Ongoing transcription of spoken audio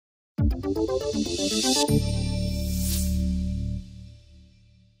So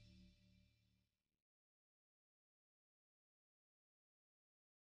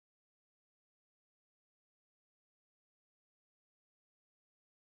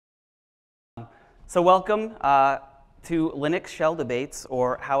welcome to Linux Shell Debates,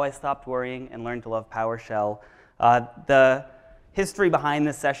 or How I Stopped Worrying and Learned to Love PowerShell. The history behind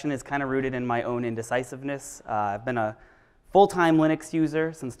this session is kind of rooted in my own indecisiveness. I've been a full-time Linux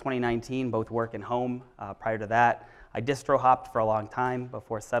user since 2019, both work and home. Prior to that, I distro hopped for a long time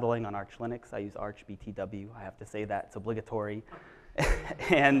before settling on Arch Linux. I use Arch BTW. I have to say that, it's obligatory.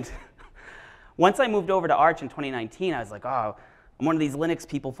 And once I moved over to Arch in 2019, I was like, oh, I'm one of these Linux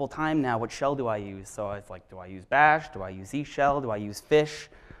people full-time now. What shell do I use? So I was like, do I use Bash? Do I use Z shell? Do I use Fish?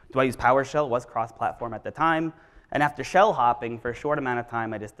 Do I use PowerShell? It was cross-platform at the time. And after shell hopping for a short amount of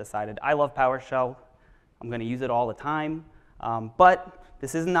time, I just decided I love PowerShell. I'm going to use it all the time. But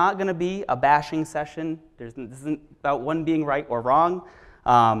this is not going to be a bashing session. This isn't about one being right or wrong.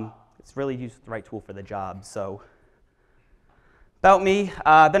 It's really just the right tool for the job. So about me,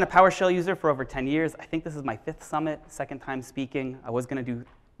 I've been a PowerShell user for over 10 years. I think this is my 5th summit, second time speaking. I was going to do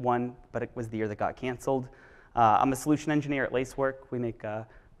one, but it was the year that got canceled. I'm a solution engineer at Lacework. We make a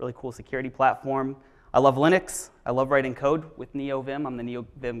really cool security platform. I love Linux. I love writing code with NeoVim. I'm the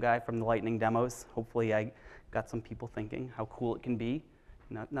NeoVim guy from the Lightning demos. Hopefully I got some people thinking how cool it can be.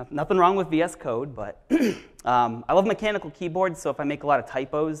 Nothing wrong with VS Code, but I love mechanical keyboards, so if I make a lot of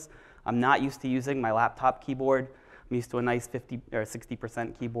typos, I'm not used to using my laptop keyboard. I'm used to a nice 50 or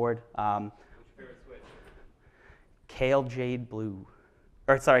 60% keyboard. What's your favorite switch? Kale Jade Blue.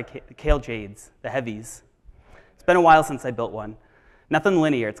 Or sorry, Kale Jades, the heavies. It's been a while since I built one. Nothing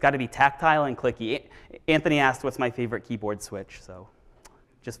linear. It's got to be tactile and clicky. Anthony asked what's my favorite keyboard switch, so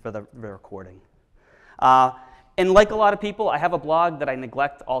just for the recording. And like a lot of people, I have a blog that I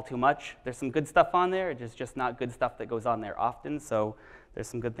neglect all too much. There's some good stuff on there. There's just not good stuff that goes on there often. So there's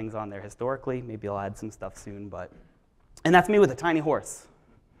some good things on there historically. Maybe I'll add some stuff soon, but. And that's me with a tiny horse.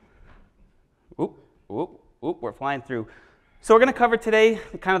 Oop, oop, oop, we're flying through. So we're going to cover today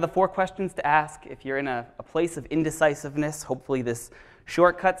kind of the 4 questions to ask if you're in a place of indecisiveness. Hopefully this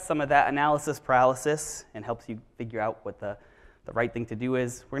shortcuts some of that analysis paralysis and helps you figure out what the right thing to do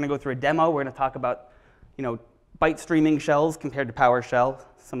is. We're going to go through a demo. We're going to talk about, byte streaming shells compared to PowerShell.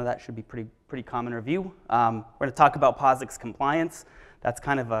 Some of that should be pretty common review. We're going to talk about POSIX compliance. That's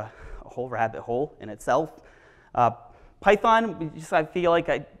kind of a whole rabbit hole in itself. Python, I feel like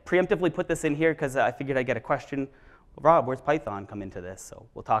I preemptively put this in here because I figured I'd get a question. Rob, where's Python come into this? So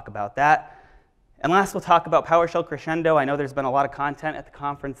we'll talk about that. And last, we'll talk about PowerShell Crescendo. I know there's been a lot of content at the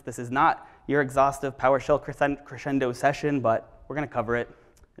conference. This is not your exhaustive PowerShell Crescendo session, but we're going to cover it,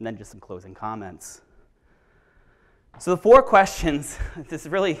 and then just some closing comments. So the 4 questions,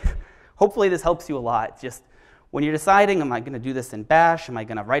 hopefully this helps you a lot. Just when you're deciding, am I going to do this in Bash? Am I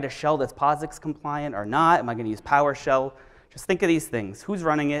going to write a shell that's POSIX compliant or not? Am I going to use PowerShell? Just think of these things. Who's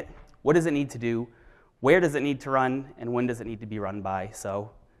running it? What does it need to do? Where does it need to run? And when does it need to be run by?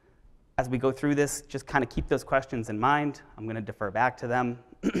 So as we go through this, just kind of keep those questions in mind. I'm going to defer back to them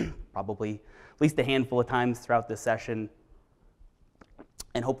probably at least a handful of times throughout this session.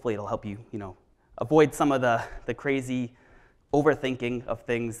 And hopefully it'll help you, avoid some of the crazy overthinking of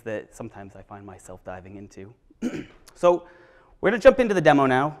things that sometimes I find myself diving into. So we're going to jump into the demo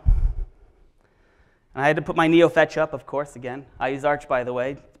now. And I had to put my NeoFetch up, of course, again. I use Arch, by the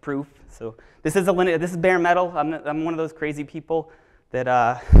way. It's proof. So this is bare metal. I'm one of those crazy people that,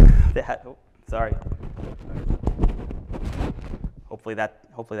 sorry. Hopefully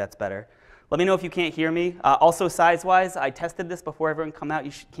that's better. Let me know if you can't hear me. Also, size-wise, I tested this before everyone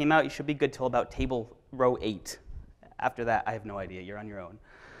came out. You should be good till about table row 8. After that, I have no idea. You're on your own.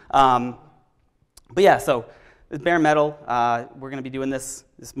 But yeah, so it's bare metal. We're going to be doing this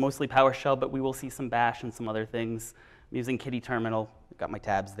mostly PowerShell, but we will see some Bash and some other things. I'm using Kitty Terminal. I've got my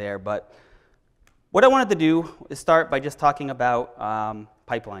tabs there. But what I wanted to do is start by just talking about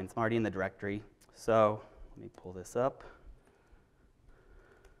pipelines. I'm already in the directory. So let me pull this up.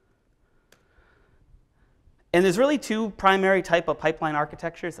 And there's really 2 primary type of pipeline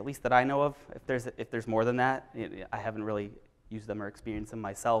architectures, at least that I know of. If there's more than that, I haven't really used them or experienced them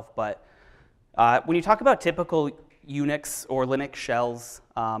myself. But when you talk about typical Unix or Linux shells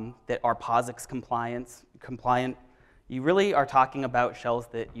that are POSIX compliant, you really are talking about shells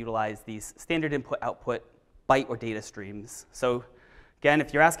that utilize these standard input-output byte or data streams. So again,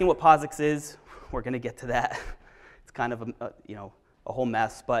 if you're asking what POSIX is, we're going to get to that. It's kind of a whole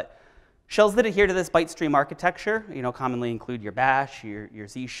mess. But shells that adhere to this byte stream architecture, commonly include your Bash, your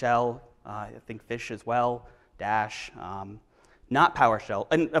Z shell, I think Fish as well, Dash, not PowerShell,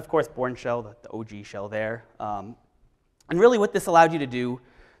 and of course Bourne shell, the OG shell there. And really what this allowed you to do,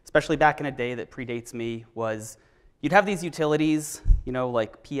 especially back in a day that predates me, was you'd have these utilities,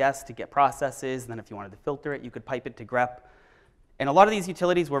 like PS to get processes, and then if you wanted to filter it, you could pipe it to grep. And a lot of these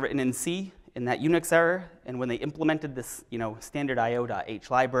utilities were written in C, in that Unix era, and when they implemented this, standard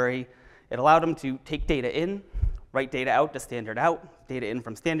io.h library, it allowed them to take data in, write data out to standard out, data in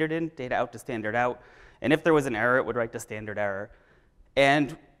from standard in, data out to standard out, and if there was an error, it would write to standard error.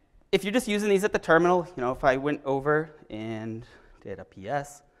 And if you're just using these at the terminal, if I went over and did a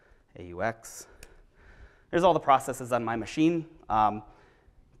PS, AUX, there's all the processes on my machine, and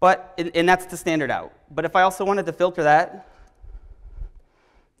that's the standard out. But if I also wanted to filter that,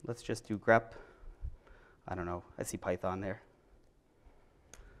 let's just do grep. I don't know, I see Python there.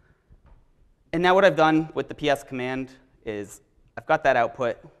 And now what I've done with the PS command is I've got that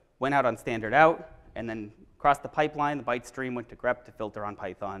output, went out on standard out, and then across the pipeline, the byte stream went to grep to filter on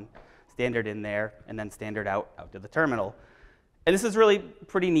Python, standard in there, and then standard out to the terminal. And this is really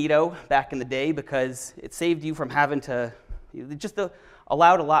pretty neato back in the day because it saved you from having to, it just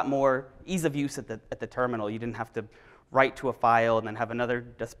allowed a lot more ease of use at the terminal. You didn't have to write to a file and then have another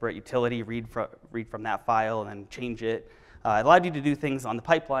disparate utility read from that file and then change it. It allowed you to do things on the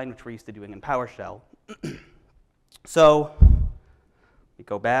pipeline, which we're used to doing in PowerShell. So we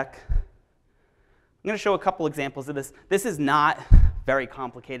go back. I'm going to show a couple examples of this. This is not very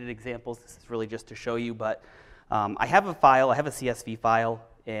complicated examples. This is really just to show you, but I have a file, I have a CSV file,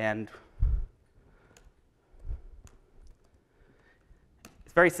 and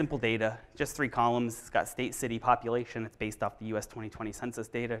it's very simple data, just 3 columns. It's got state, city, population. It's based off the US 2020 census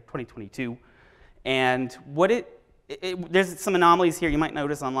data, 2022. And what there's some anomalies here you might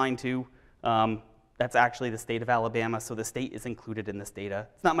notice on line 2. That's actually the state of Alabama, so the state is included in this data.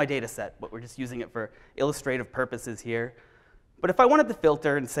 It's not my data set, but we're just using it for illustrative purposes here. But if I wanted to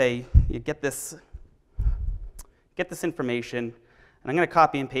filter and say, you get this information, and I'm going to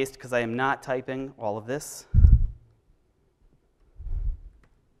copy and paste because I am not typing all of this.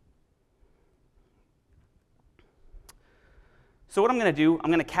 So what I'm going to do,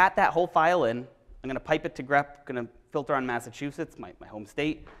 I'm going to cat that whole file in. I'm going to pipe it to grep. I'm going to filter on Massachusetts, my home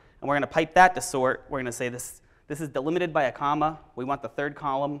state. And we're going to pipe that to sort. We're going to say this is delimited by a comma. We want the 3rd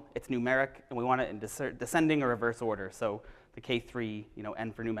column. It's numeric, and we want it in descending or reverse order. So the K3,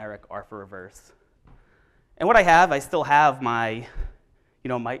 N for numeric, R for reverse. And what I still have my,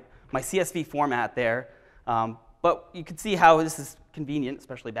 my CSV format there. But you can see how this is convenient,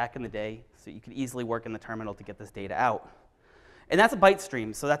 especially back in the day. So you could easily work in the terminal to get this data out. And that's a byte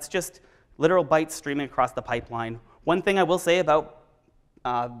stream. So that's just literal bytes streaming across the pipeline. One thing I will say about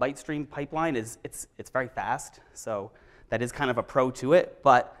byte stream pipeline is it's very fast. So that is kind of a pro to it.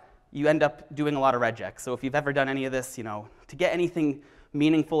 But you end up doing a lot of regex. So if you've ever done any of this, to get anything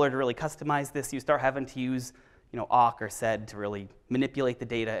meaningful or to really customize this, you start having to use awk or sed to really manipulate the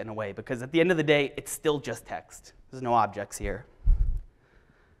data in a way. Because at the end of the day, it's still just text. There's no objects here.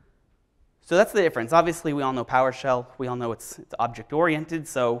 So that's the difference. Obviously, we all know PowerShell. We all know it's object-oriented.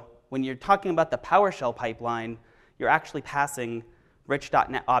 So when you're talking about the PowerShell pipeline, you're actually passing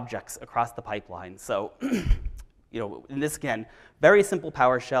rich.net objects across the pipeline. So in this, again, very simple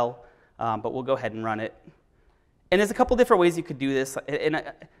PowerShell, but we'll go ahead and run it. And there's a couple different ways you could do this.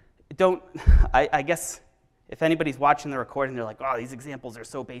 And I guess if anybody's watching the recording, they're like, oh, these examples are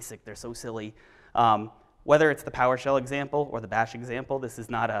so basic, they're so silly. Whether it's the PowerShell example or the Bash example, this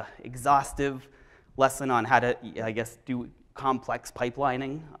is not an exhaustive lesson on how to, I guess, do complex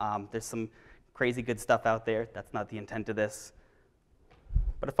pipelining. There's some crazy good stuff out there. That's not the intent of this.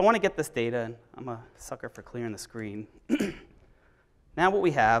 But if I want to get this data, and I'm a sucker for clearing the screen, now what we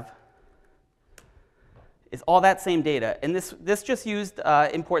have is all that same data. And this just used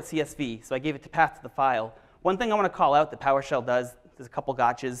import CSV, so I gave it to path to the file. One thing I want to call out that PowerShell does, there's a couple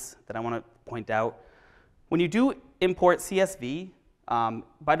gotchas that I want to point out. When you do import CSV,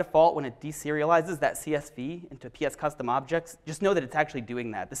 by default, when it deserializes that CSV into PS custom objects, just know that it's actually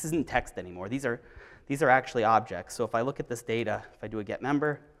doing that. This isn't text anymore. These are actually objects. So if I look at this data, if I do a get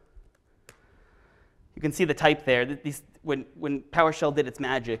member, you can see the type there. When PowerShell did its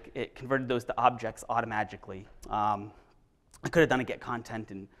magic, it converted those to objects automatically. I could have done a get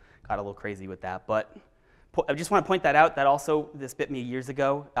content and got a little crazy with that. But I just want to point that out. That also, this bit me years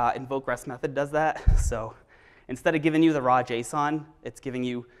ago. Invoke REST method does that. So instead of giving you the raw JSON, it's giving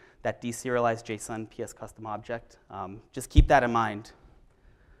you that deserialized JSON PS custom object. Just keep that in mind.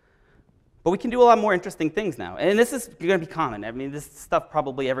 But we can do a lot more interesting things now. And this is going to be common. I mean, this stuff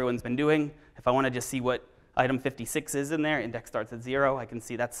probably everyone's been doing. If I want to just see what item 56 is in there, index starts at 0, I can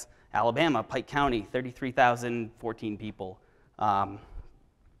see that's Alabama, Pike County, 33,014 people. So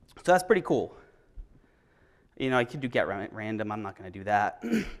that's pretty cool. I could do get random. I'm not going to do that.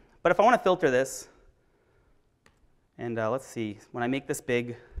 But if I want to filter this, and let's see, when I make this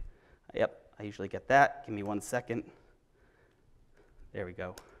big, yep, I usually get that. Give me 1 second. There we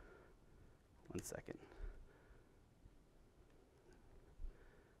go. 1 second.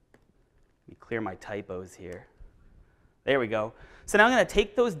 Let me clear my typos here. There we go. So now I'm going to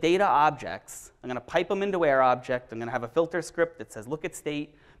take those data objects, I'm going to pipe them into where object, I'm going to have a filter script that says look at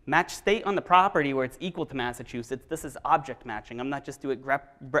state, match state on the property where it's equal to Massachusetts. This is object matching. I'm not just doing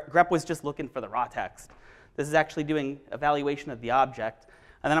grep was just looking for the raw text. This is actually doing evaluation of the object.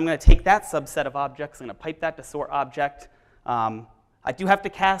 And then I'm going to take that subset of objects, I'm going to pipe that to sort object. I do have to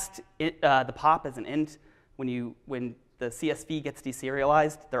cast the pop as an int. When the CSV gets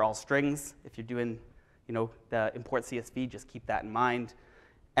deserialized, they're all strings. If you're doing the import CSV, just keep that in mind.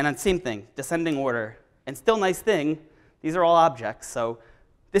 And then same thing, descending order. And still nice thing, these are all objects. So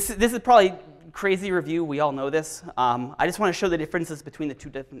this is probably crazy review. We all know this. I just want to show the differences between the two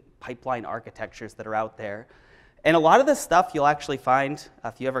different pipeline architectures that are out there. And a lot of this stuff you'll actually find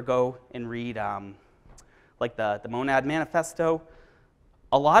if you ever go and read like the Monad Manifesto.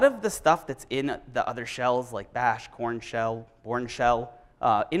 A lot of the stuff that's in the other shells like Bash, Corn Shell, Bourne Shell,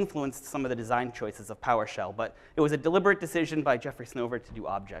 influenced some of the design choices of PowerShell, but it was a deliberate decision by Jeffrey Snover to do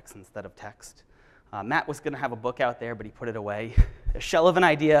objects instead of text. Matt was going to have a book out there, but he put it away. A shell of an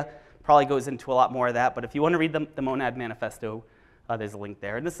idea probably goes into a lot more of that, but if you want to read the Monad Manifesto, there's a link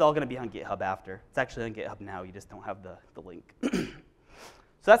there. And this is all going to be on GitHub after. It's actually on GitHub now, you just don't have the link. So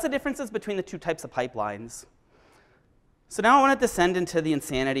that's the differences between the two types of pipelines. So now I want to descend into the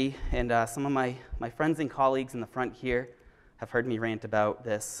insanity, and some of my friends and colleagues in the front here have heard me rant about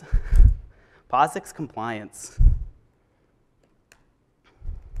this. POSIX compliance.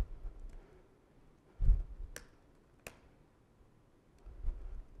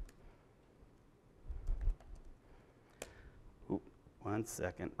 Ooh, 1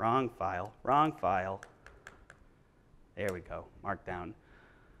 second, wrong file. There we go, Markdown.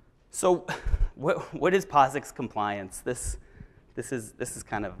 So what is POSIX compliance? This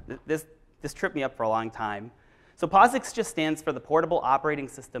tripped me up for a long time. So POSIX just stands for the Portable Operating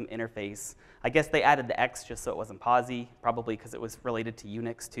System Interface. I guess they added the X just so it wasn't POSI, probably because it was related to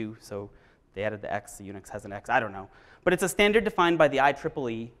Unix too. So they added the X, so Unix has an X, I don't know. But it's a standard defined by the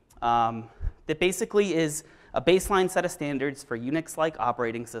IEEE that basically is a baseline set of standards for Unix-like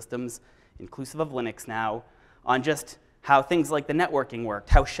operating systems, inclusive of Linux now, on just how things like the networking worked,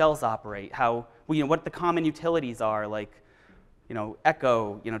 how shells operate, how, what the common utilities are, like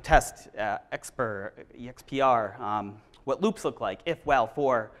echo, test, expr, expr, what loops look like, if, while,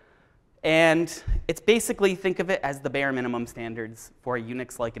 for. And it's basically, think of it as the bare minimum standards for a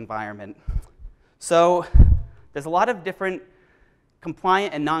Unix-like environment. So there's a lot of different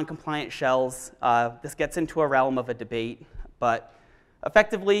compliant and non-compliant shells. This gets into a realm of a debate, but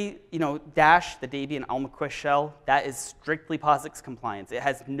effectively, Dash, the Debian Almaquist shell, that is strictly POSIX compliance. It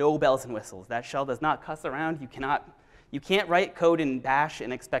has no bells and whistles. That shell does not cuss around. You can't write code in Bash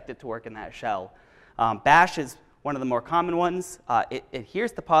and expect it to work in that shell. Bash is one of the more common ones. It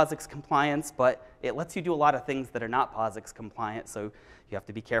adheres to POSIX compliance, but it lets you do a lot of things that are not POSIX compliant, so you have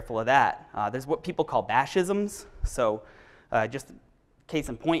to be careful of that. There's what people call Bashisms. So just case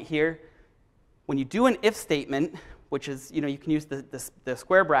in point here, when you do an if statement, which is, you can use the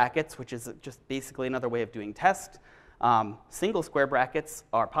square brackets, which is just basically another way of doing test. Single square brackets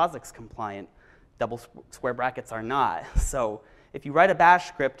are POSIX compliant. Double square brackets are not. So if you write a bash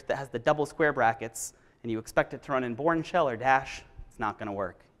script that has the double square brackets and you expect it to run in Bourne Shell or Dash, it's not going to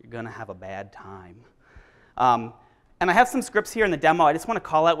work. You're going to have a bad time. And I have some scripts here in the demo. I just want to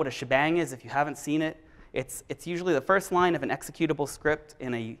call out what a shebang is if you haven't seen it. It's usually the first line of an executable script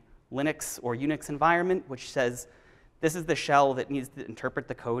in a Linux or Unix environment, which says, this is the shell that needs to interpret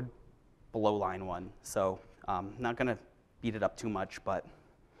the code below line 1. So I'm not going to beat it up too much, but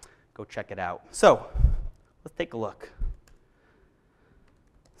go check it out. So let's take a look.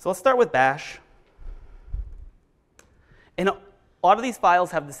 So let's start with Bash. And a lot of these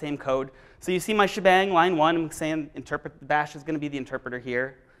files have the same code. So you see my shebang, line 1, I'm saying Bash is going to be the interpreter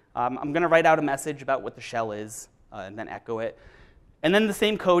here. I'm going to write out a message about what the shell is and then echo it. And then the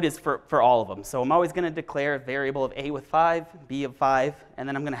same code is for all of them. So I'm always going to declare a variable of A with 5, B of 5, and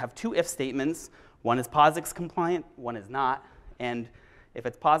then I'm going to have 2 if statements. One is POSIX compliant, one is not. And if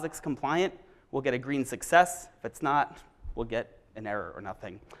it's POSIX compliant, we'll get a green success. If it's not, we'll get an error or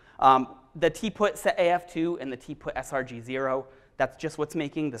nothing. The tput set AF2 and the tput srg0, that's just what's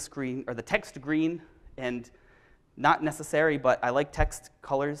making the screen or the text green, and not necessary, but I like text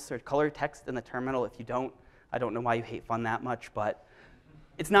colors or color text in the terminal. If you don't, I don't know why you hate fun that much, but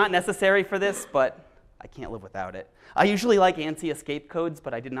it's not necessary for this, but I can't live without it. I usually like ANSI escape codes,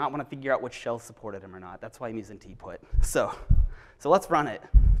 but I did not want to figure out which shells supported them or not. That's why I'm using tput. So let's run it.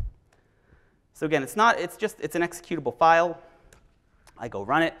 So again, it's an executable file. I go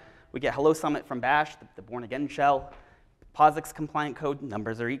run it. We get hello summit from bash, the born again shell. POSIX compliant code,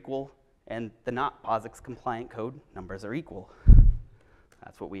 numbers are equal. And the not POSIX compliant code, numbers are equal.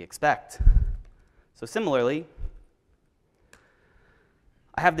 That's what we expect. So similarly,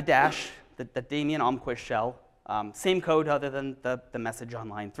 I have the dash, the Damien Almquist shell. Same code other than the message on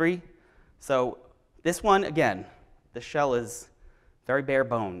line 3. So this one, again, the shell is very bare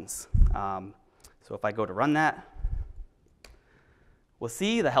bones. So if I go to run that, we'll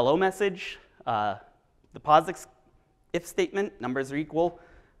see the hello message, the POSIX if statement, numbers are equal.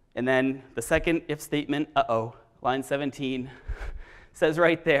 And then the second if statement, line 17, says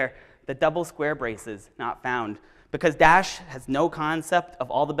right there, the double square braces not found. Because dash has no concept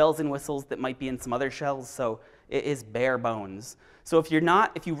of all the bells and whistles that might be in some other shells, so it is bare bones. So if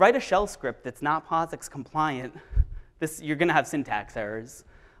you write a shell script that's not POSIX compliant, you're going to have syntax errors.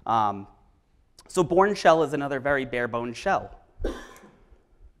 So born shell is another very bare bones shell.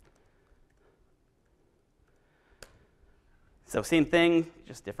 So same thing,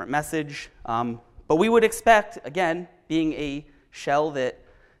 just different message. But we would expect, again, being a shell that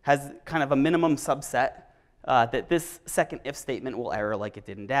has kind of a minimum subset, that this second if statement will error like it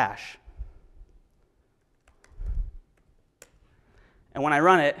did in dash. And when I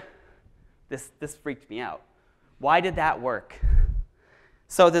run it, this freaked me out. Why did that work?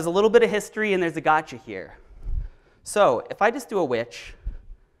 So there's a little bit of history and there's a gotcha here. So if I just do a which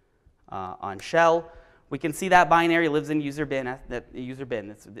on shell, we can see that binary lives in user bin,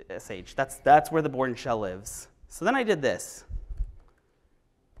 it's sh. That's where the born shell lives. So then I did this.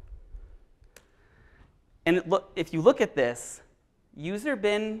 And if you look at this, user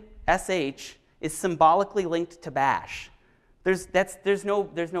bin sh is symbolically linked to bash. There's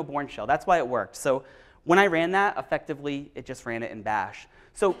no born shell. That's why it worked. So when I ran that, effectively, it just ran it in bash.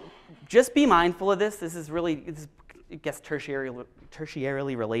 So just be mindful of this. This it gets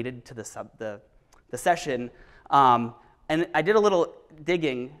tertiarily related to the session. And I did a little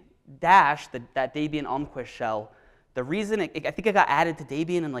digging. Dash, that Debian Almquist shell, the reason I think it got added to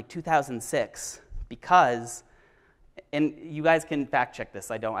Debian in like 2006 because, and you guys can fact check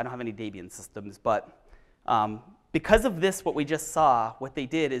this. I don't have any Debian systems, but because of this, what we just saw, what they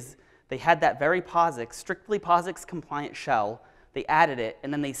did is they had that very POSIX, strictly POSIX compliant shell. They added it,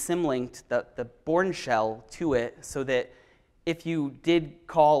 and then they symlinked the born shell to it so that if you did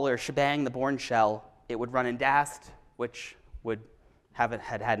call or shebang the born shell, it would run in dast, which would had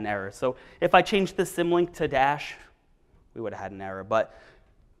an error. So if I changed the symlink to dash, we would have had an error. But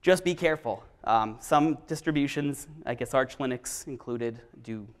just be careful. Some distributions, I guess Arch Linux included,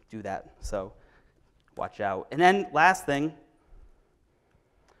 do that. So watch out. And then last thing,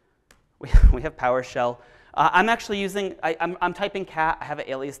 we have PowerShell. I'm actually using, I'm typing cat. I have an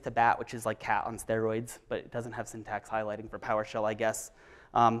alias to bat, which is like cat on steroids, but it doesn't have syntax highlighting for PowerShell, I guess.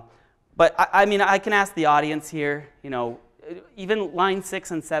 But I mean, I can ask the audience here, even line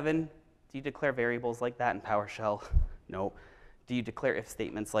 6 and 7, do you declare variables like that in PowerShell? No. Do you declare if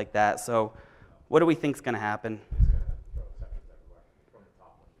statements like that? So what do we think is going to happen?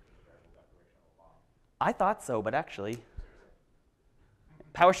 I thought so, but actually,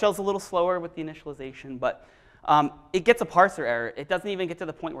 PowerShell's a little slower with the initialization, but it gets a parser error. It doesn't even get to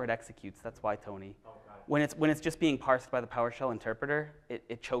the point where it executes. That's why, Tony. When it's just being parsed by the PowerShell interpreter,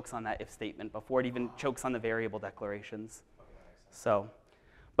 it chokes on that if statement before it even chokes on the variable declarations. So,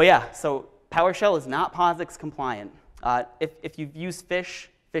 but yeah, so PowerShell is not POSIX compliant. If you've used Fish,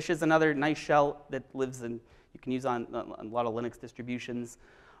 Fish is another nice shell that lives in, you can use on a lot of Linux distributions.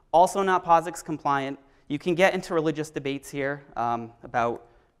 Also not POSIX compliant. You can get into religious debates here about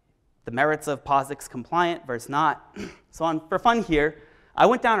the merits of POSIX compliant versus not. So for fun here, I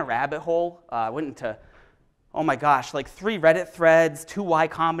went down a rabbit hole. I went into, oh my gosh, like 3 Reddit threads, 2 Y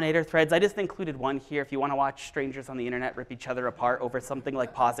Combinator threads. I just included one here if you want to watch strangers on the internet rip each other apart over something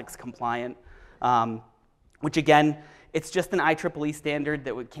like POSIX compliant, which again, it's just an IEEE standard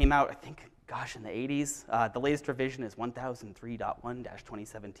that came out, I think, gosh, in the 80s. The latest revision is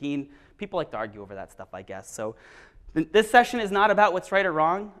 1003.1-2017. People like to argue over that stuff, I guess. So this session is not about what's right or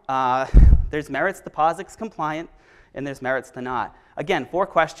wrong. There's merits to POSIX compliant, and there's merits to not. Again, 4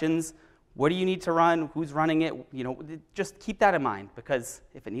 questions. What do you need to run? Who's running it? Just keep that in mind, because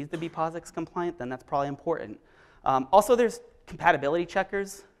if it needs to be POSIX compliant, then that's probably important. Also, there's compatibility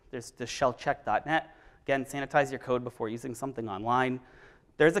checkers. There's the shellcheck.net. Again, sanitize your code before using something online.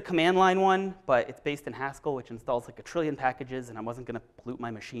 There's a command line one, but it's based in Haskell, which installs like a trillion packages, and I wasn't going to pollute my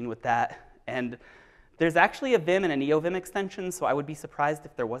machine with that. And there's actually a Vim and a NeoVim extension, so I would be surprised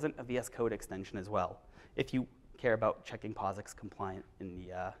if there wasn't a VS Code extension as well, if you care about checking POSIX compliant in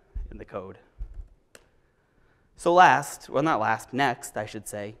the code. So next, I should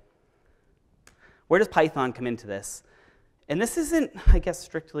say, where does Python come into this? And this isn't, I guess,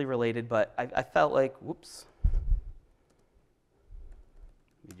 strictly related, but I felt like, whoops.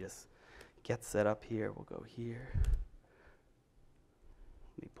 Let me just get set up here. We'll go here.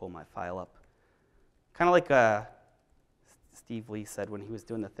 Let me pull my file up. Kind of like Steve Lee said when he was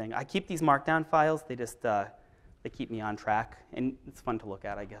doing the thing. I keep these markdown files. They just they keep me on track, and it's fun to look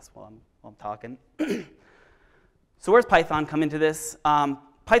at, I guess, while I'm talking. So where's Python come into this?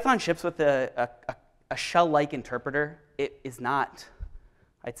 Python ships with a shell-like interpreter. It is not,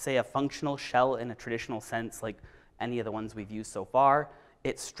 I'd say, a functional shell in a traditional sense like any of the ones we've used so far.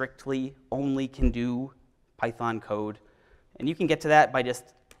 It strictly only can do Python code. And you can get to that by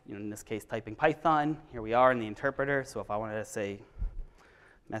just, in this case, typing Python. Here we are in the interpreter. So if I wanted to say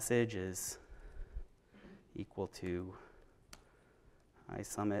message is equal to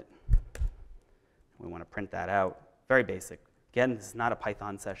iSummit, we want to print that out. Very basic. Again, this is not a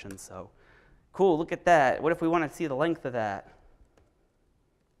Python session, so cool, look at that. What if we want to see the length of that?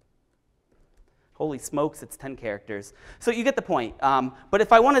 Holy smokes, it's 10 characters. So you get the point. But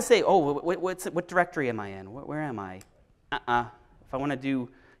if I want to say, oh, what directory am I in? Where am I? If I want to do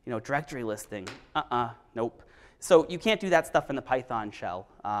directory listing, nope. So you can't do that stuff in the Python shell.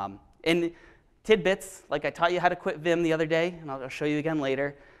 And tidbits, like I taught you how to quit Vim the other day, and I'll show you again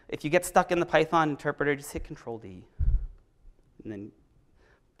later. If you get stuck in the Python interpreter, just hit Control-D, and then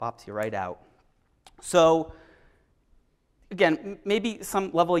bops you right out. So again, maybe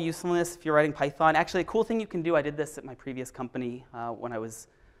some level of usefulness if you're writing Python. Actually, a cool thing you can do, I did this at my previous company when I was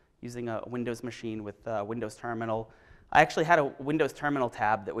using a Windows machine with Windows Terminal. I actually had a Windows Terminal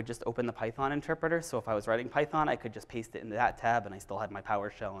tab that would just open the Python interpreter. So if I was writing Python, I could just paste it into that tab, and I still had my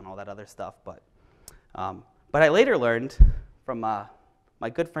PowerShell and all that other stuff. But I later learned from my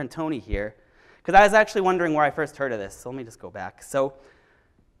good friend Tony here, because I was actually wondering where I first heard of this. So let me just go back. So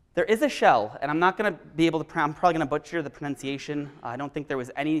there is a shell, and I'm not going to be able to, I'm probably going to butcher the pronunciation. I don't think there was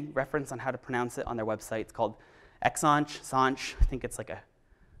any reference on how to pronounce it on their website. It's called Sanch. I think it's like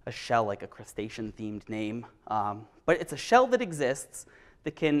a shell, like a crustacean-themed name. But it's a shell that exists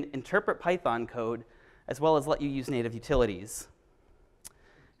that can interpret Python code as well as let you use native utilities.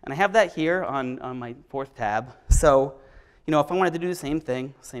 And I have that here on my fourth tab. So, if I wanted to do the same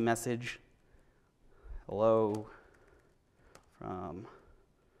thing, same message, hello from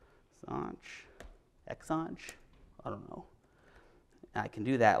Sanch, I don't know. I can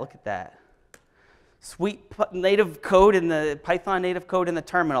do that. Look at that. Sweet native code in the Python native code in the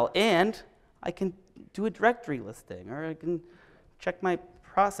terminal, and I can do a directory listing, or I can check my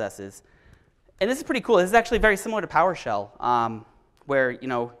processes. And this is pretty cool. This is actually very similar to PowerShell, where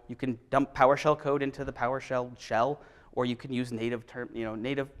you can dump PowerShell code into the PowerShell shell, or you can use native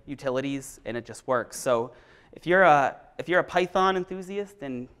utilities, and it just works. So if you're a Python enthusiast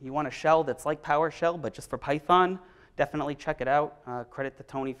and you want a shell that's like PowerShell but just for Python, definitely check it out. Credit to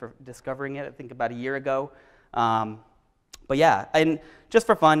Tony for discovering it, I think about a year ago. But yeah, and just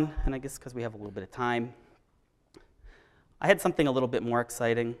for fun, and I guess because we have a little bit of time, I had something a little bit more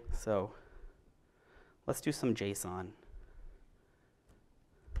exciting. So let's do some JSON.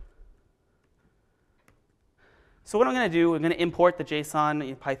 So what I'm going to do, I'm going to import the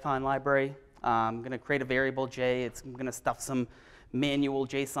JSON Python library. I'm going to create a variable J. I'm going to stuff some manual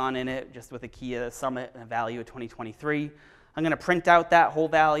JSON in it, just with a key of Summit and a value of 2023. I'm going to print out that whole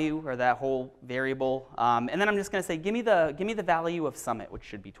value, or that whole variable. And then I'm just going to say, give me the value of Summit, which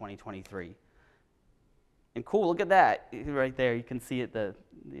should be 2023. And cool, look at that. Right there, you can see it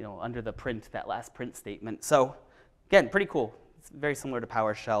under the print, that last print statement. So again, pretty cool. It's very similar to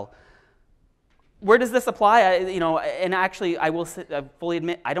PowerShell. Where does this apply? And actually, I will fully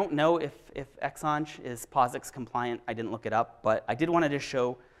admit, I don't know if Xanch is POSIX compliant. I didn't look it up, but I did want to just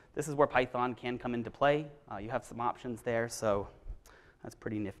show this is where Python can come into play. You have some options there, so that's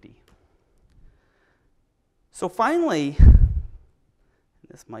pretty nifty. So finally,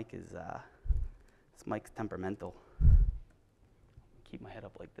 this mic is temperamental. Keep my head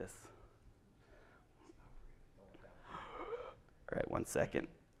up like this. All right, 1 second.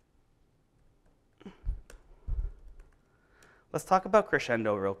 Let's talk about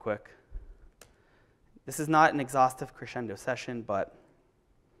crescendo real quick. This is not an exhaustive crescendo session, but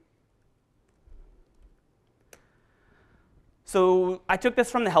so I took this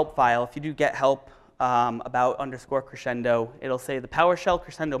from the help file. If you do get help, about underscore crescendo. It'll say the PowerShell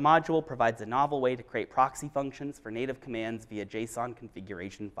crescendo module provides a novel way to create proxy functions for native commands via JSON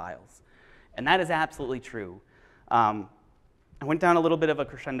configuration files. And that is absolutely true. I went down a little bit of a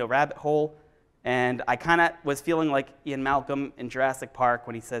crescendo rabbit hole, and I kind of was feeling like Ian Malcolm in Jurassic Park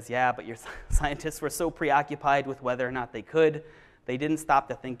when he says, yeah, but your scientists were so preoccupied with whether or not they could, they didn't stop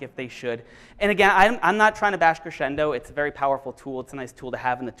to think if they should. And again, I'm not trying to bash crescendo. It's a very powerful tool. It's a nice tool to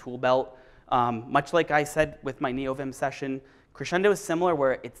have in the tool belt. Much like I said with my NeoVim session, crescendo is similar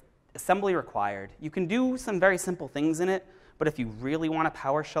where it's assembly required. You can do some very simple things in it, but if you really want to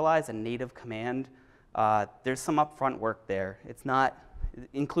PowerShellize a native command, there's some upfront work there. It's not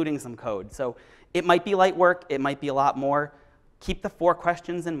including some code. So it might be light work. It might be a lot more. Keep the 4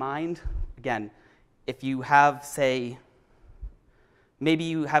 questions in mind. Again, if you have, say, maybe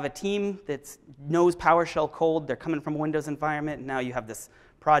you have a team that knows PowerShell cold. They're coming from a Windows environment. And now you have this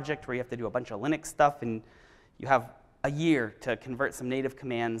project where you have to do a bunch of Linux stuff. And you have a year to convert some native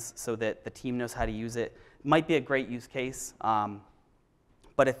commands so that the team knows how to use it. It might be a great use case.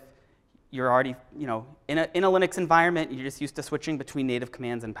 But if you're already in a Linux environment, you're just used to switching between native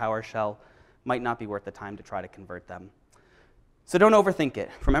commands and PowerShell, might not be worth the time to try to convert them. So don't overthink it.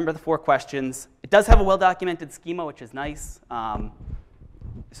 Remember the 4 questions. It does have a well-documented schema, which is nice.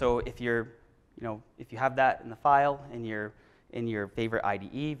 So if you have that in the file in your favorite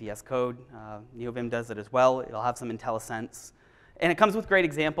IDE, VS Code, NeoVim does it as well. It'll have some IntelliSense. And it comes with great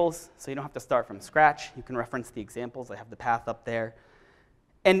examples, so you don't have to start from scratch. You can reference the examples. I have the path up there.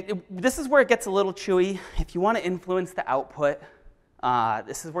 And this is where it gets a little chewy. If you want to influence the output,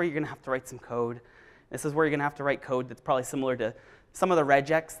 this is where you're going to have to write some code. This is where you're going to have to write code that's probably similar to some of the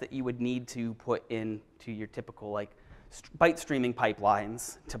regex that you would need to put into your typical byte streaming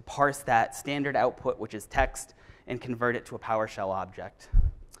pipelines to parse that standard output, which is text, and convert it to a PowerShell object.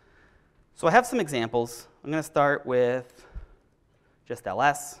 So I have some examples. I'm going to start with just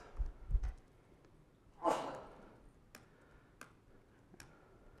ls.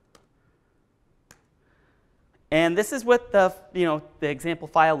 And this is what the example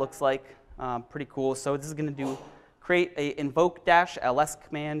file looks like. Pretty cool. So this is going to create a invoke-ls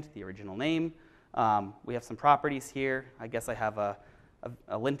command, the original name. We have some properties here. I guess I have a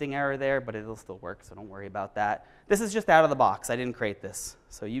linting error there, but it'll still work, so don't worry about that. This is just out of the box. I didn't create this.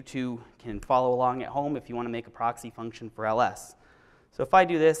 So you two can follow along at home if you want to make a proxy function for ls. So if I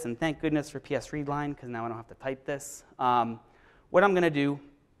do this, and thank goodness for PsReadline, because now I don't have to type this, what I'm going to do,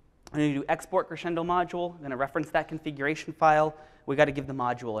 I'm going to do export crescendo module. I'm going to reference that configuration file. We got to give the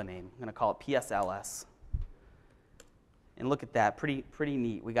module a name. I'm going to call it PSLS. And look at that, pretty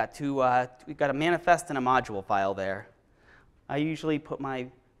neat. We got we got a manifest and a module file there. I usually put my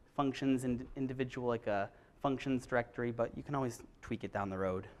functions in individual, like a functions directory, but you can always tweak it down the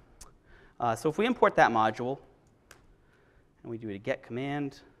road. So if we import that module, and we do a get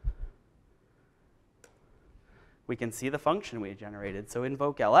command, we can see the function we generated. So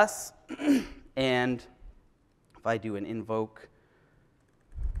invoke ls, and if I do an invoke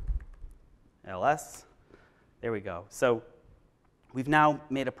ls, there we go. So we've now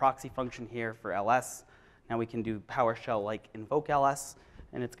made a proxy function here for ls. Now we can do PowerShell like invoke ls,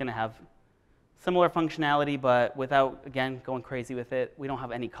 and it's going to have similar functionality, but without, again, going crazy with it. We don't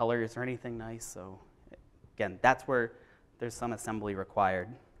have any colors or anything nice. So again, that's where there's some assembly required.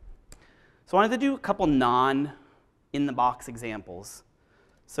 So I wanted to do a couple non-in-the-box examples.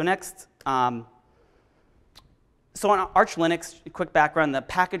 So next, so on Arch Linux, quick background, the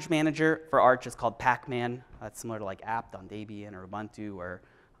package manager for Arch is called Pacman. It's similar to like apt on Debian or Ubuntu or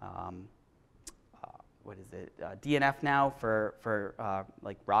what is it, DNF now for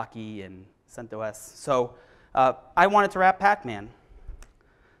like Rocky and CentOS. So I wanted to wrap Pacman.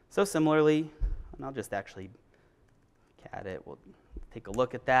 So similarly, and I'll just actually cat it. We'll take a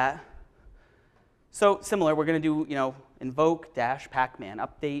look at that. So similar, we're going to do invoke -pacman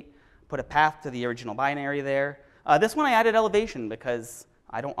update, put a path to the original binary there. This one I added elevation because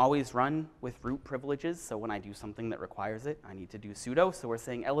I don't always run with root privileges. So when I do something that requires it, I need to do sudo. So we're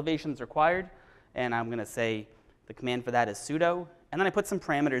saying elevation's required. And I'm going to say the command for that is sudo. And then I put some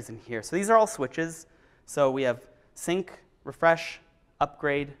parameters in here. So these are all switches. So we have sync, refresh,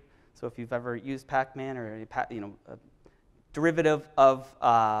 upgrade. So if you've ever used Pacman or a derivative of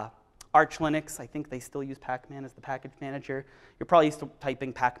Arch Linux, I think they still use Pacman as the package manager. You're probably used to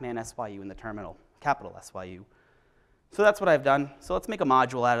typing Pacman SYU in the terminal, capital SYU. So that's what I've done. So let's make a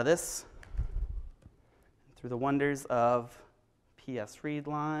module out of this. Through the wonders of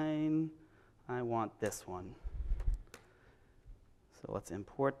PsReadline, I want this one. So let's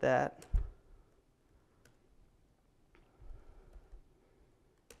import that.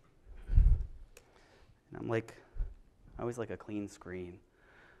 I always like a clean screen.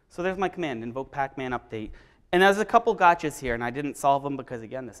 So there's my command, invoke pacman update. And there's a couple gotchas here, and I didn't solve them because,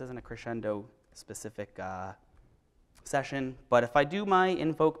 again, this isn't a Crescendo-specific session. But if I do my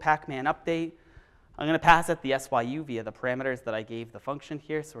invoke pacman update, I'm going to pass it the SYU via the parameters that I gave the function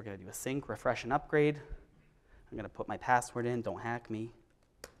here. So we're going to do a sync, refresh, and upgrade. I'm going to put my password in. Don't hack me.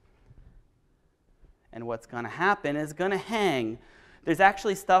 And what's going to happen is going to hang. There's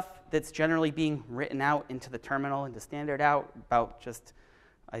actually stuff that's generally being written out into the terminal, into standard out, about just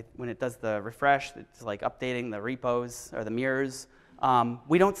when it does the refresh, it's like updating the repos or the mirrors.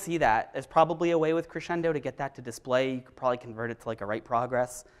 We don't see that. There's probably a way with Crescendo to get that to display. You could probably convert it to like a write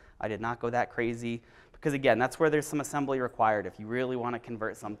progress. I did not go that crazy. Because again, that's where there's some assembly required if you really want to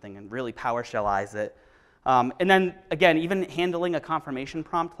convert something and really PowerShellize it. And then, again, even handling a confirmation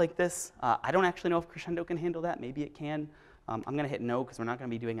prompt like this, I don't actually know if Crescendo can handle that. Maybe it can. I'm going to hit no because we're not going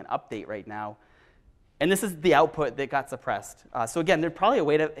to be doing an update right now. And this is the output that got suppressed. So again, there's probably a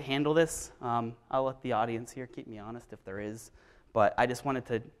way to handle this. I'll let the audience here keep me honest if there is. But I just wanted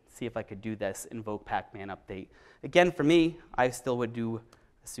to see if I could do this invoke pacman update. Again, for me, I still would do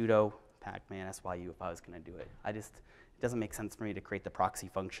a sudo pacman SYU if I was going to do it. It doesn't make sense for me to create the proxy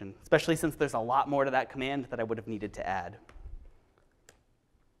function, especially since there's a lot more to that command that I would have needed to add.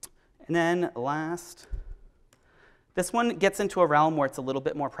 And then last, this one gets into a realm where it's a little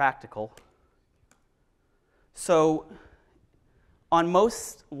bit more practical. So on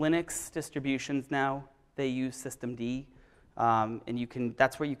most Linux distributions now, they use systemd. And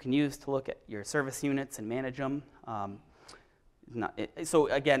that's where you can use to look at your service units and manage them. So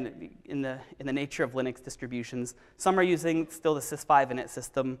again, in the nature of Linux distributions, some are using still the sys5 init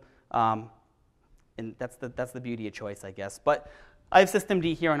system, and that's the beauty of choice, I guess. But I have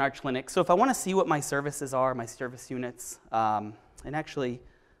systemd here on Arch Linux. So if I want to see what my services are, my service units, and actually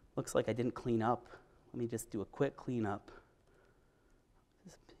looks like I didn't clean up. Let me just do a quick cleanup.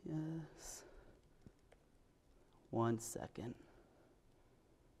 Yes. 1 second.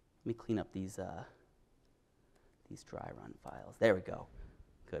 Let me clean up these dry run files. There we go.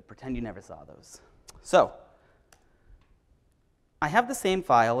 Good. Pretend you never saw those. So I have the same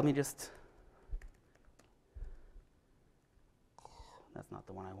file. Let me just. That's not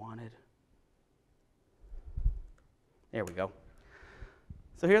the one I wanted. There we go.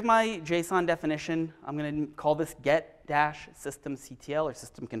 So here's my JSON definition. I'm going to call this get-systemctl or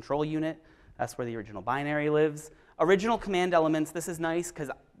system control unit. That's where the original binary lives. Original command elements. This is nice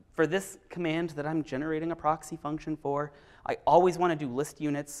because for this command that I'm generating a proxy function for, I always want to do list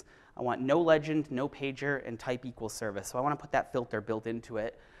units. I want no legend, no pager, and type equals service. So I want to put that filter built into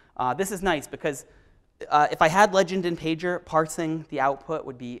it. This is nice because if I had legend and pager, parsing the output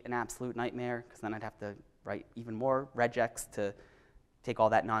would be an absolute nightmare because then I'd have to write even more regex to take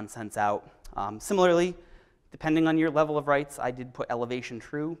all that nonsense out. Similarly, depending on your level of writes, I did put elevation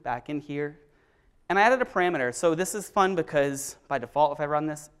true back in here. And I added a parameter. So this is fun because by default, if I run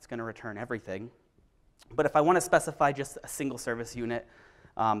this, it's going to return everything. But if I want to specify just a single service unit,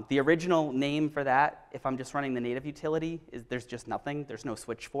 the original name for that, if I'm just running the native utility, is there's just nothing. There's no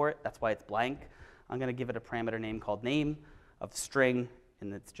switch for it. That's why it's blank. I'm going to give it a parameter name called name of string,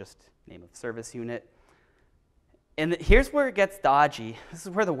 and it's just name of service unit. And here's where it gets dodgy. This is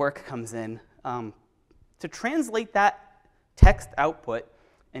where the work comes in. To translate that text output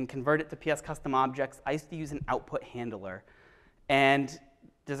and convert it to PS custom objects, I used to use an output handler. And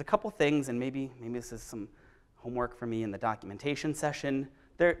there's a couple things, and maybe this is some homework for me in the documentation session.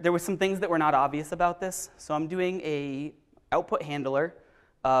 There were some things that were not obvious about this. So I'm doing a output handler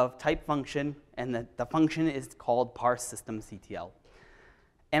of type function, and the function is called parse systemctl.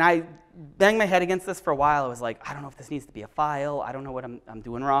 And I banged my head against this for a while. I was like, I don't know if this needs to be a file. I don't know what I'm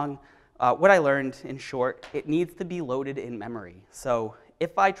doing wrong. What I learned, in short, it needs to be loaded in memory. So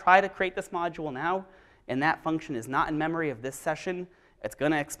if I try to create this module now, and that function is not in memory of this session, it's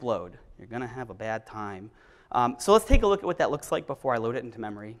going to explode. You're going to have a bad time. So let's take a look at what that looks like before I load it into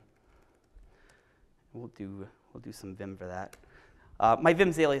memory. We'll do some Vim for that. My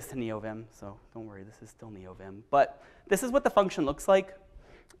Vim's alias to NeoVim, so don't worry, this is still NeoVim. But this is what the function looks like.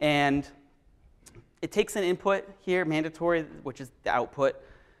 And it takes an input here, mandatory, which is the output.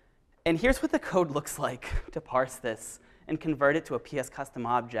 And here's what the code looks like to parse this and convert it to a PS custom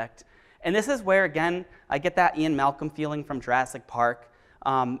object. And this is where, again, I get that Ian Malcolm feeling from Jurassic Park.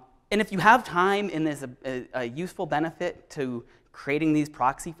 And if you have time and there's a useful benefit to creating these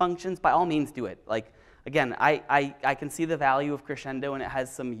proxy functions, by all means do it. Like, again, I can see the value of Crescendo and it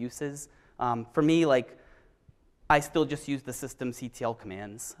has some uses. For me, like, I still just use the systemctl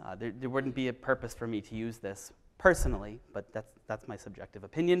commands. There wouldn't be a purpose for me to use this. personally, but that's my subjective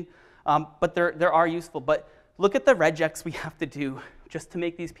opinion. But there are useful. But look at the regex we have to do just to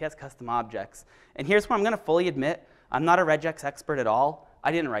make these PS custom objects. And here's where I'm going to fully admit I'm not a regex expert at all.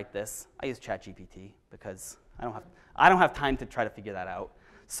 I didn't write this. I use ChatGPT because I don't have time to try to figure that out.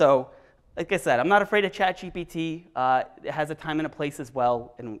 So, like I said, I'm not afraid of ChatGPT. It has a time and a place as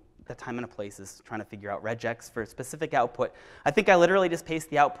well, and the time and a place is trying to figure out regex for a specific output. I think I literally just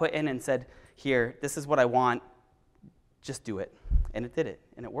pasted the output in and said, here, this is what I want. Just do it. And it did it.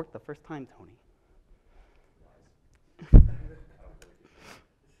 And it worked the first time, Tony.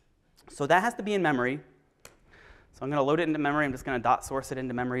 So that has to be in memory. So I'm going to load it into memory. I'm just going to dot source it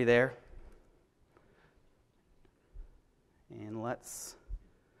into memory there. And let's,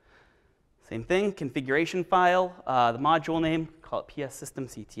 same thing, configuration file, the module name, call it PS system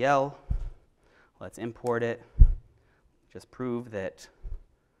CTL. Let's import it. Just prove that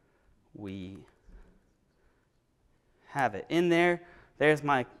we have it in there. There's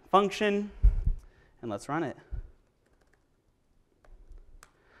my function, and let's run it.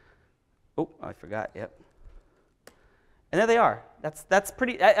 Oh, I forgot, yep. And there they are. That's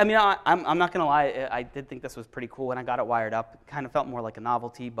pretty, I mean, I'm not going to lie, I did think this was pretty cool when I got it wired up. It kind of felt more like a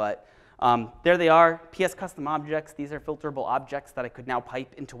novelty, but there they are, PS custom objects. These are filterable objects that I could now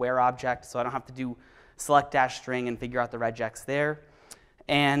pipe into where object, so I don't have to do select dash string and figure out the regex there.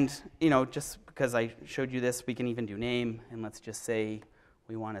 And, you know, just because I showed you this, we can even do name, and let's just say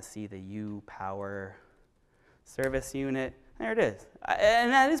we want to see the U power service unit. There it is.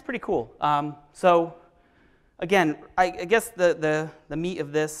 And that is pretty cool. So again, I guess the meat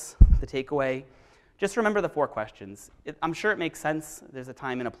of this, the takeaway, just remember the 4 questions. I'm sure it makes sense. There's a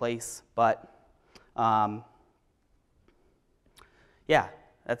time and a place, but yeah,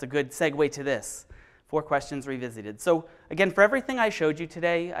 that's a good segue to this. 4 questions revisited. So again, for everything I showed you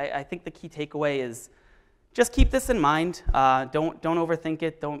today, I think the key takeaway is just keep this in mind. Don't overthink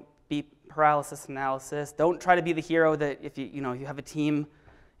it. Don't be paralysis analysis. Don't try to be the hero that if you have a team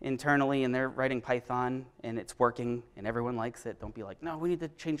internally and they're writing Python and it's working and everyone likes it. Don't be like, no, we need to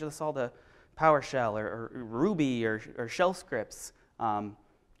change this all to PowerShell or Ruby or shell scripts.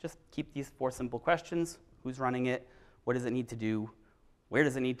 Just keep these 4 simple questions. Who's running it? What does it need to do? Where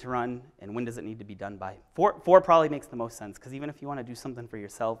does it need to run? And when does it need to be done by? 4 probably makes the most sense, because even if you want to do something for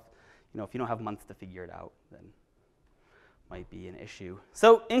yourself, if you don't have months to figure it out, then might be an issue.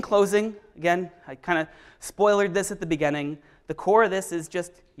 So in closing, again, I kind of spoilered this at the beginning. The core of this is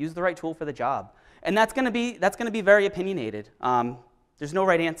just use the right tool for the job. And that's going to be very opinionated. There's no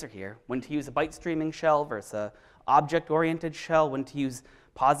right answer here. When to use a byte streaming shell versus a object-oriented shell, when to use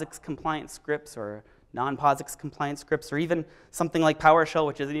POSIX compliant scripts or non-POSIX compliant scripts, or even something like PowerShell,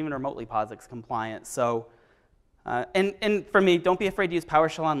 which isn't even remotely POSIX compliant. So, and for me, don't be afraid to use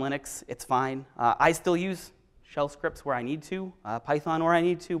PowerShell on Linux. It's fine. I still use shell scripts where I need to, Python where I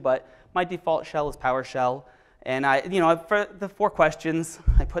need to, but my default shell is PowerShell. And for the 4 questions,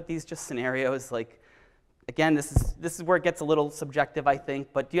 I put these just scenarios. Like, again, this is where it gets a little subjective, I think.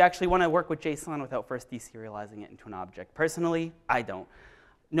 But do you actually want to work with JSON without first deserializing it into an object? Personally, I don't.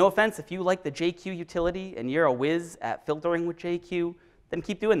 No offense, if you like the JQ utility and you're a whiz at filtering with JQ, then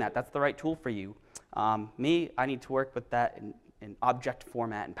keep doing that. That's the right tool for you. Me, I need to work with that in object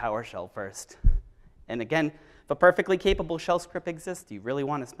format in PowerShell first. And again, if a perfectly capable shell script exists, do you really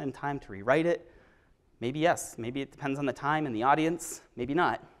want to spend time to rewrite it? Maybe yes. Maybe it depends on the time and the audience. Maybe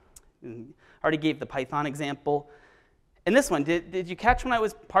not. I already gave the Python example. And this one, did you catch when I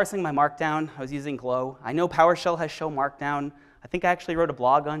was parsing my Markdown? I was using Pleau. I know PowerShell has show Markdown. I think I actually wrote a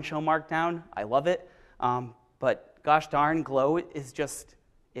blog on show Markdown. I love it. But gosh darn, Pleau is just,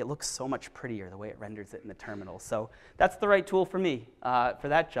 it looks so much prettier the way it renders it in the terminal. So that's the right tool for me for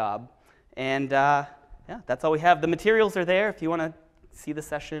that job. And yeah, that's all we have. The materials are there if you want to see the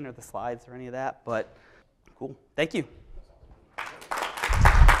session or the slides or any of that. But cool. Thank you.